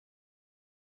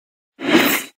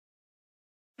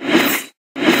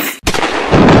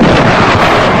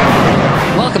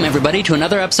everybody, to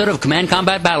another episode of Command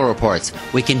Combat Battle Reports.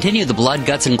 We continue the Blood,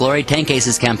 Guts, and Glory Tank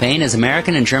Aces campaign as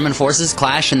American and German forces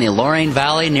clash in the Lorraine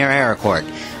Valley near Ericourt.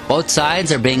 Both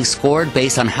sides are being scored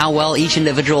based on how well each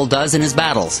individual does in his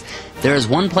battles. There is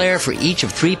one player for each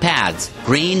of three paths,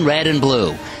 green, red, and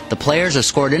blue. The players are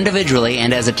scored individually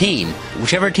and as a team.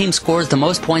 Whichever team scores the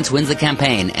most points wins the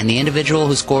campaign, and the individual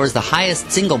who scores the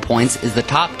highest single points is the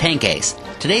top tank ace.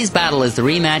 Today's battle is the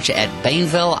rematch at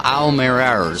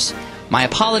Bainville-Aux-Miroirs. My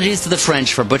apologies to the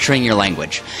French for butchering your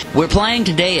language. We're playing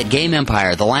today at Game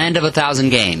Empire, the land of 1,000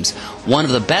 games, one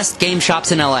of the best game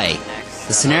shops in LA.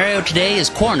 The scenario today is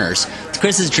corners.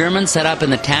 Chris's Germans set up in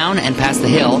the town and past the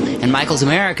hill, and Michael's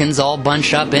Americans all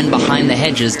bunched up in behind the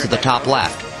hedges to the top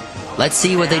left. Let's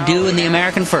see what they do in the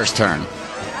American first turn.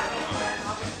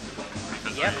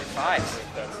 Yep, 5.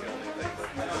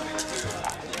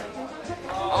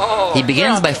 He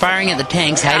begins by firing at the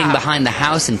tanks hiding behind the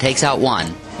house and takes out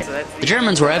one. The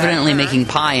Germans were evidently making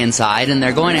pie inside, and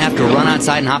they're going to have to run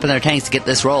outside and hop in their tanks to get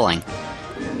this rolling.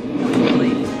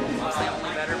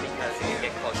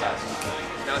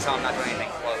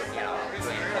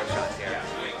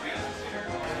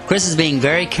 Chris is being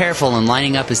very careful in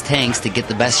lining up his tanks to get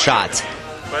the best shots.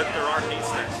 But there are these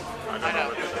things. I know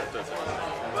what that does.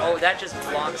 Oh, that just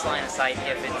blocks line of sight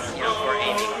if it's, for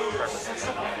aiming purposes.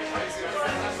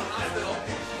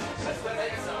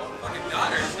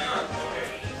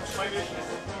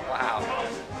 Wow.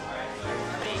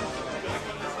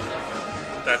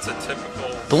 That's a typical...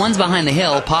 The ones behind the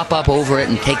hill pop up over it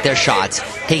and take their shots,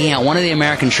 taking out one of the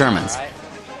American Shermans.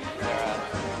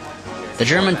 The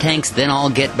German tanks then all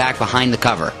get back behind the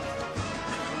cover.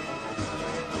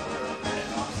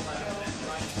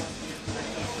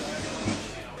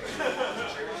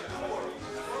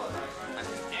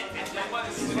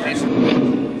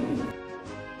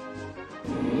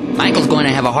 Michael's going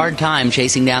to have a hard time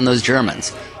chasing down those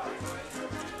Germans.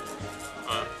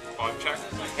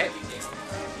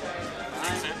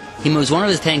 He moves one of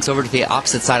his tanks over to the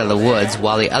opposite side of the woods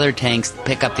while the other tanks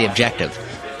pick up the objective.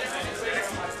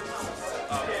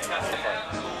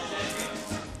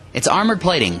 It's armored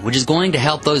plating, which is going to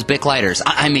help those Bic lighters,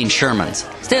 I mean Shermans.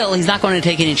 Still, he's not going to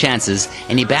take any chances,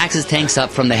 and he backs his tanks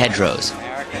up from the hedgerows.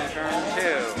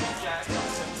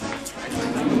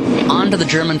 On to the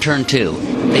German turn 2.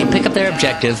 They pick up their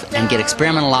objective and get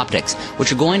experimental optics,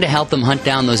 which are going to help them hunt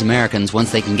down those Americans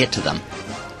once they can get to them.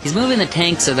 He's moving the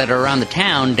tanks that are around the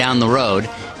town down the road.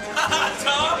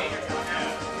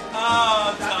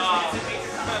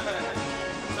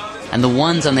 And the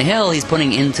ones on the hill he's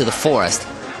putting into the forest.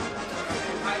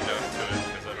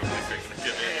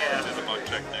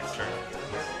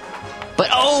 But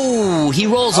oh, he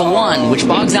rolls a 1, which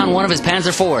bogs down one of his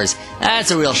Panzer IVs.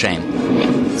 That's a real shame.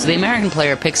 So the American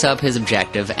player picks up his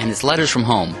objective and it's letters from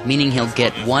home, meaning he'll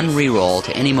get 1 reroll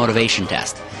to any motivation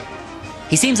test.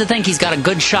 He seems to think he's got a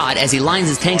good shot as he lines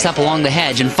his tanks up along the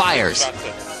hedge and fires.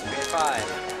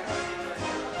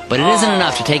 But it isn't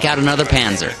enough to take out another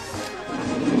Panzer.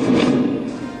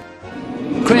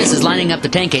 Chris is lining up the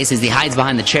tank ace as he hides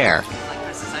behind the chair.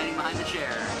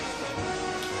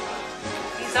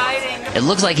 It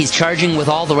looks like he's charging with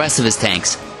all the rest of his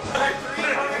tanks.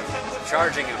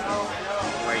 Charging him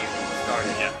where you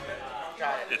started.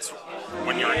 Yeah. It's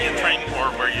when you're entering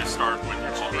or where you start when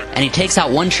you're already. And he takes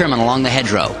out one Sherman along the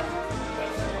hedgerow.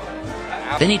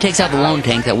 Then he takes out the lone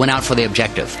tank that went out for the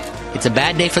objective. It's a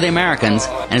bad day for the Americans,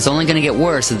 and it's only going to get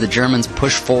worse as the Germans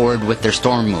push forward with their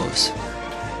storm moves.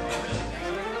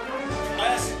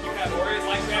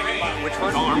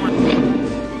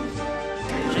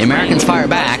 The Americans fire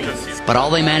back, but all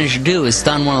they manage to do is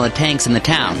stun one of the tanks in the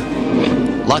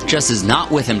town. Luck just is not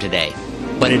with him today.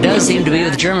 But it does seem to be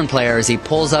with the German player as he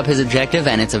pulls up his objective,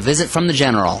 and it's a visit from the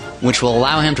general, which will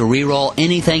allow him to re-roll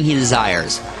anything he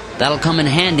desires. That'll come in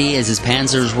handy as his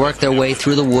panzers work their way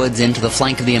through the woods into the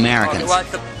flank of the Americans.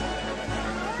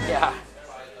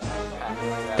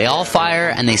 They all fire,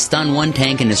 and they stun one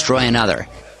tank and destroy another.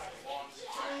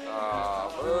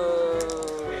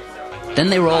 Then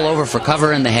they roll over for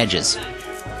cover in the hedges.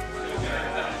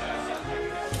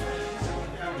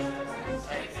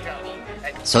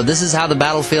 So this is how the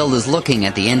battlefield is looking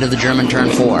at the end of the German turn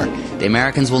 4. The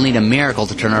Americans will need a miracle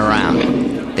to turn it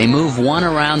around. They move one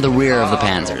around the rear of the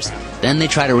panzers. Then they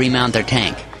try to remount their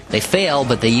tank. They fail,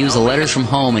 but they use the letters from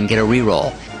home and get a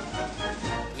reroll.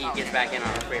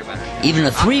 Even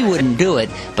a 3 wouldn't do it,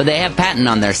 but they have Patton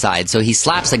on their side, so he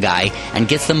slaps a guy and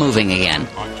gets them moving again.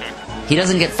 He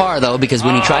doesn't get far, though, because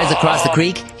when he tries to cross the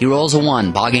creek, he rolls a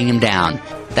 1, bogging him down.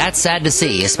 That's sad to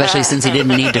see, especially since he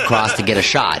didn't need to cross to get a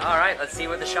shot. All right, let's see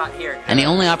what the shot here. And the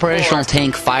only operational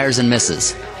tank fires and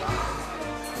misses.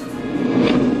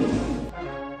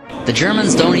 The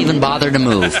Germans don't even bother to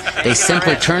move. They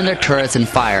simply turn their turrets and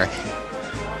fire.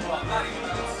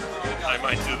 I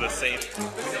might do the same.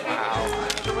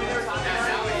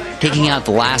 Taking out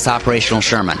the last operational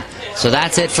Sherman. So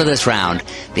that's it for this round.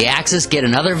 The Axis get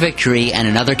another victory and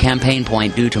another campaign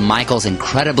point due to Michael's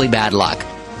incredibly bad luck.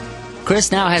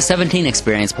 Chris now has 17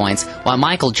 experience points, while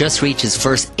Michael just reached his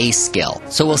first ace skill.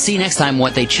 So we'll see next time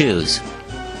what they choose.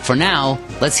 For now,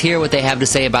 let's hear what they have to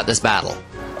say about this battle.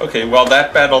 Okay, well,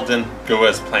 that battle didn't go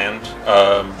as planned.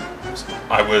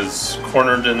 I was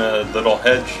cornered in a little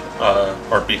hedge,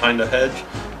 or behind a hedge,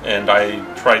 and I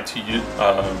tried to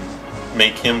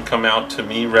make him come out to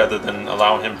me rather than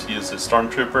allow him to use his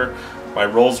stormtrooper. My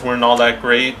rolls weren't all that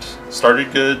great.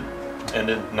 Started good,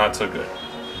 ended not so good.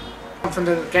 From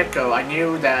the get-go, I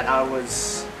knew that I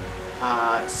was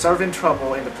sort of in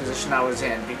trouble in the position I was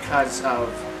in because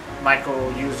of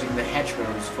Michael using the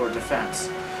hedgerows for defense.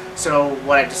 So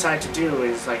what I decided to do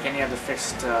is, like any other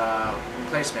fixed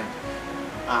replacement,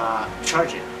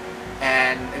 charge it.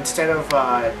 And instead of,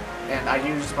 and I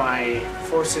used my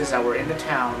forces that were in the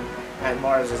town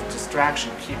more as a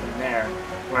distraction, keep them there,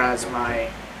 whereas my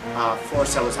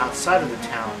force that was outside of the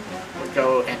town would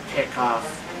go and pick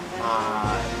off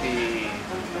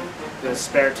the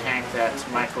spare tank that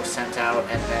Michael sent out,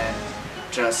 and then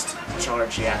just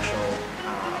charge the actual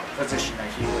position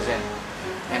that he was in.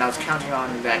 And I was counting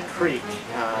on that creek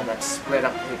that split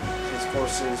up his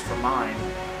forces from mine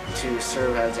to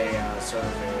serve as a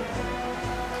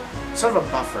sort of a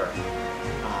buffer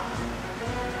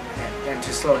and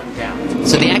to slow him down.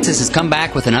 So the Axis has come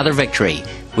back with another victory.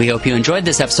 We hope you enjoyed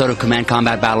this episode of Command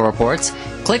Combat Battle Reports.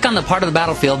 Click on the part of the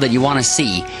battlefield that you want to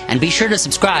see, and be sure to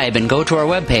subscribe and go to our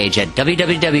webpage at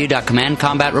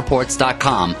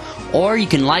www.commandcombatreports.com, or you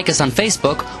can like us on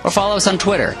Facebook or follow us on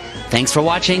Twitter. Thanks for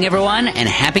watching, everyone, and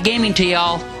happy gaming to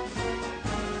y'all!